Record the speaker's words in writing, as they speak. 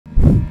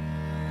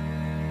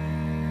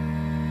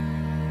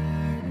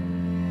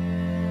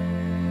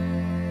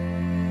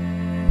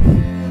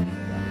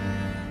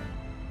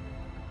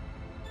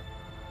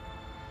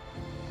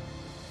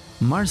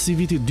Marsi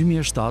vitit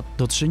 2007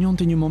 do të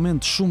shenjonte një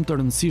moment shumë të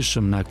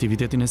rëndësishëm në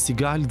aktivitetin e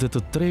Sigal dhe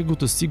të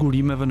tregut të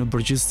sigurimeve në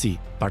përgjithësi,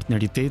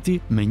 partneriteti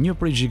me një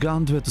prej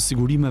gjigandëve të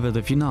sigurimeve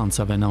dhe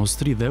financave në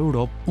Austri dhe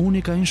Europë,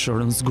 UNIQA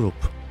Insurance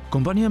Group.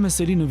 Kompania me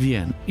seli në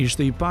Vjenë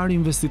ishte i pari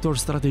investitor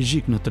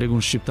strategjik në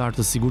tregun shqiptar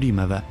të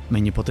sigurimeve,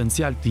 me një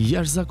potencial të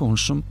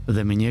jashtëzakonshëm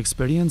dhe me një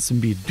eksperiencë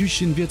mbi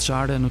 200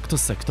 vjeçare në këtë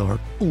sektor.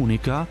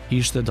 UNIQA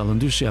ishte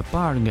dallëndyshja e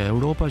parë nga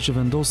Europa që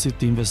vendosi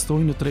të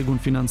investojë në tregun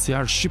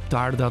financiar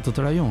shqiptar dhe atë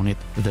të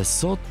rajonit, dhe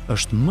sot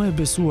është më e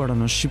besuara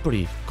në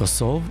Shqipëri,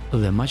 Kosovë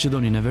dhe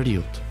Maqedoninë e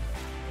Veriut.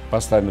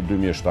 Pastaj në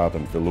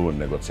 2007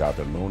 filluan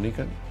negociatat me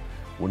UNIQA-n.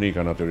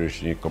 UNIQA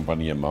natyrisht një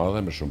kompani e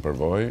madhe me shumë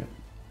përvojë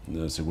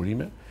në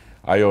sigurime.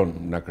 Ajo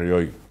na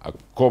krijoi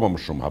akoma më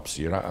shumë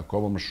hapësira,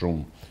 akoma më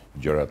shumë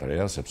gjëra të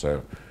reja, sepse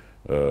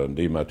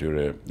ndihma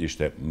atyre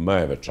ishte më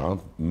e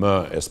veçantë, më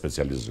e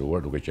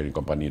specializuar, duke qenë një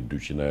kompani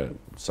 200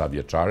 sa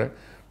vjeçare,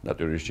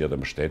 natyrisht që edhe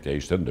mbështetja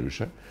ishte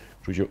ndryshe,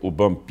 kështu që u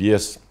bëm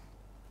pjesë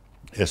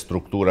e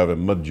strukturave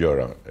më të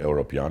gjëra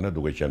europiane,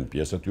 duke qenë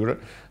pjesë e tyre,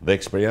 dhe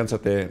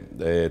eksperiencat e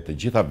të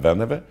gjitha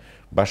vendeve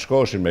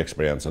bashkoheshin me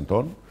eksperiencën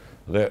tonë,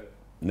 dhe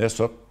ne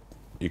sot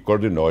i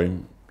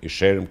koordinojmë, i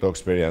sherim këto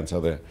eksperienca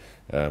dhe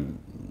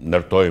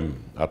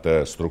ndërtojmë atë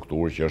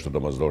strukturë që është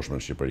domosdoshme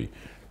në Shqipëri.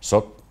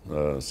 Sot,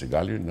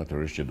 Sigali,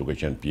 natyrisht që duke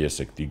qenë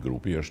pjesë e këtij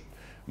grupi,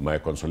 është më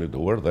e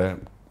konsoliduar dhe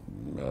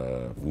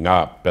nga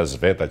 5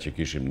 veta që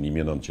kishim në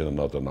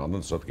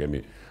 1999, sot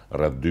kemi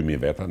rreth 2000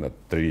 veta në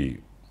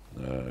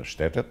 3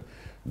 shtetet,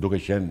 duke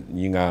qenë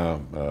një nga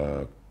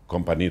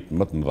kompanitë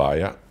më të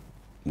mëdha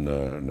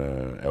në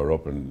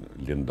Europën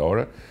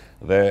Lindore,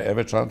 dhe e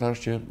veçanta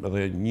është që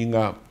edhe një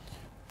nga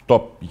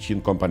top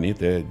 100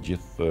 kompanitë e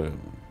gjithë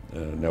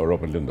në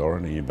Europën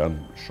Lindore, në një vend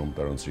shumë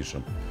të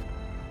rëndësishëm.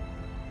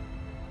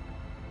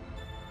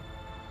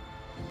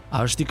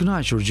 A është i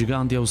kënaqur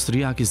giganti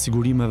austriak i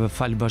sigurimeve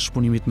fal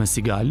bashkëpunimit me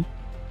Sigal?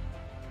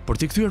 Për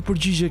t'i kthyer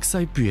përgjigje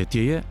kësaj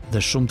pyetjeje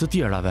dhe shumë të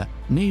tjerave,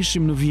 ne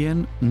ishim në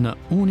Vjenë në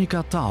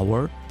UNIQA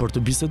Tower për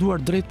të biseduar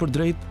drejt për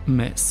drejt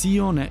me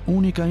CEO-n e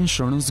UNIQA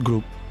Insurance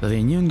Group dhe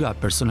një nga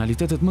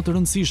personalitetet më të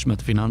rëndësishme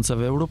të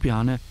financave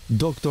europiane,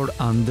 Dr.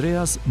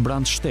 Andreas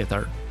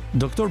Brandstetter.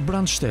 Dr.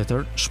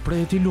 Brandstetter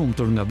shprehet i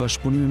lumtur nga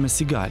bashkëpunimi me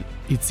Sigal,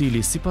 i cili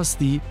sipas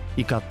tij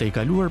i ka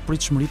tejkaluar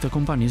pritshmëritë e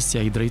kompanisë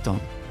që ai drejton.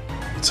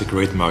 It's a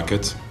great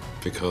market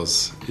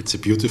because it's a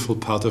beautiful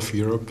part of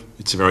Europe.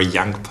 It's a very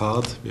young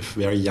part with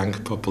very young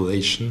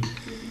population.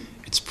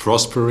 It's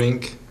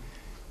prospering.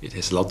 It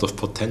has a lot of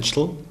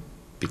potential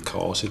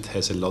because it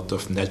has a lot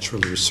of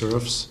natural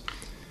reserves.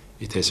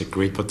 It has a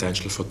great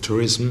potential for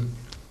tourism,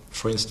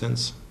 for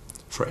instance,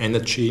 for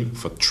energy,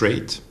 for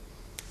trade.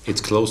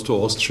 It's close to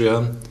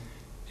Austria,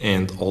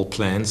 and all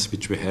plans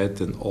which we had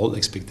and all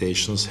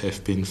expectations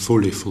have been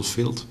fully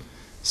fulfilled,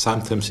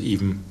 sometimes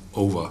even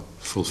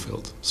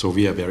over-fulfilled. So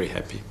we are very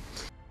happy.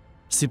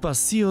 Sipas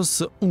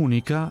CEO-s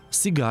UNIQA,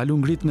 Sigal u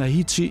ngrit nga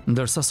hiçi,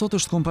 ndërsa sot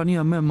është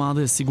kompania më e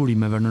madhe e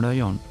sigurimeve në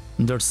rajon,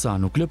 ndërsa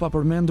nuk lë pa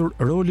përmendur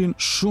rolin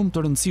shumë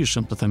të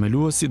rëndësishëm të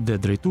themeluesit dhe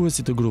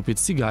drejtuesit të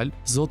grupit Sigal,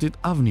 zotit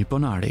Avni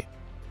Ponari.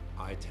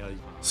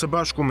 Së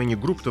bashku me një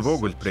grup të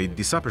vogël prej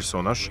disa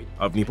personash,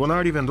 Avni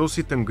Ponari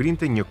vendosi të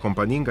ngrinte një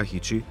kompani nga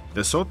hiçi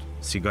dhe sot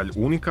Sigal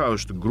UNIQA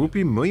është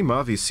grupi më i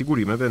madh i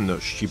sigurimeve në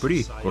Shqipëri,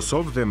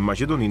 Kosovë dhe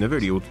Maqedoninë e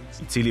Veriut,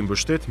 i cili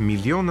mbështet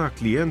miliona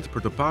klientë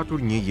për të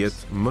patur një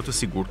jetë më të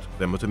sigurt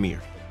dhe më të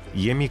mirë.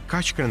 Jemi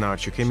kaq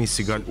krenar që kemi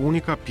Sigal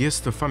UNIQA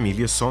pjesë të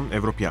familjes son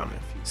evropiane.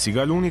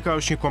 Sigal UNIQA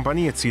është një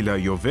kompani e cila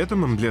jo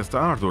vetëm mbledh të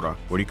ardhura,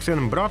 por i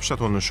kthen mbrapsht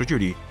ato në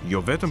shoqëri, jo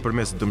vetëm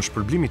përmes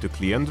dëmshpërblimit të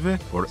klientëve,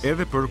 por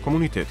edhe për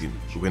komunitetin,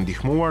 duke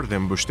ndihmuar dhe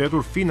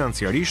mbështetur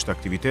financiarisht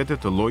aktivitete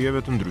të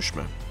llojeve të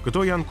ndryshme.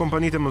 Këto janë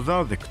kompanitë e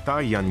mëdha dhe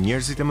këta janë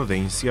njerëzit e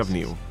mëdhenj si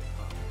Avniu.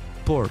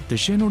 Por të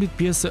qenurit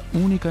pjesë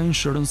e UNIQA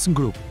Insurance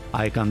Group,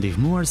 a e ka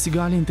ndihmuar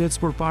Sigalin të ecë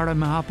përpara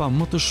me hapa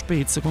më të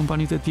shpejt se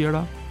kompanitë e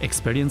tjera?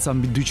 Eksperienca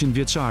mbi 200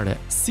 vjeçare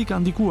si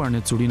ka ndikuar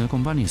në ecurinë e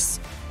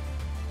kompanisë?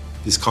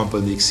 This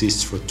company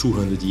exists for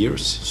 200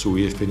 years, so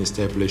we have been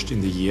established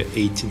in the year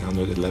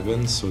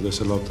 1811, so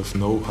there's a lot of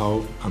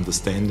know-how,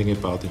 understanding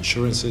about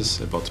insurances,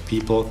 about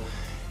people,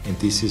 and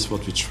this is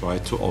what we try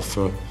to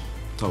offer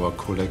to our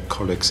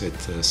colleagues at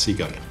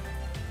Sigal.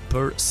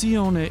 Për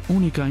CEO-n e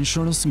UNIQA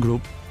Insurance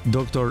Group,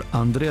 Dr.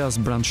 Andreas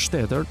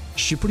Brandstetter,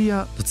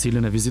 Shqipëria, të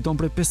cilën e viziton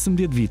prej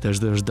 15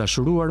 vitesh dhe është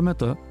dashuruar me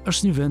të,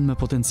 është një vend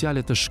me potenciale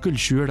të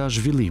shkëlqyera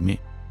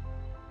zhvillimi.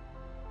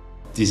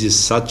 This is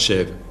such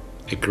a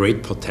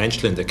great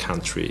potential in the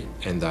country,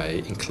 and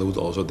I include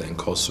also then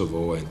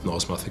Kosovo and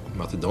North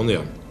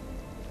Macedonia.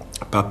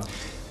 But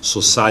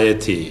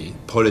society,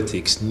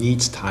 politics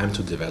needs time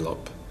to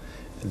develop.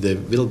 There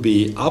will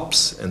be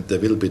ups and there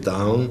will be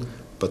down,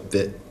 but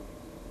the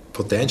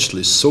potential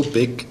is so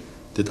big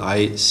that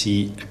I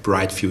see a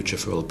bright future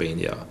for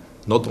Albania,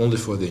 not only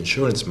for the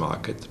insurance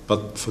market,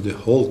 but for the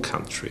whole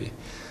country.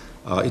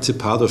 It's a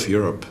part of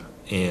Europe.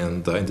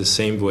 And in the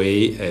same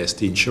way as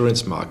the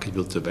insurance market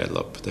will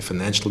develop, the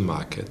financial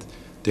market,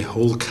 the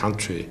whole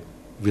country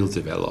will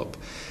develop.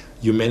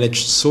 you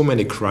managed so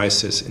many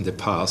crises in the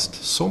past,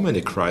 so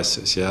many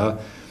crises, yeah,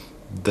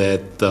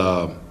 that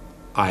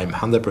I'm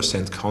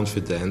 100%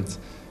 confident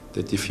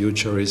that the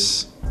future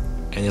is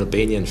an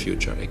Albanian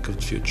future, a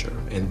good future,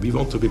 and we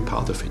want to be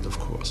part of it, of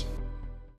course.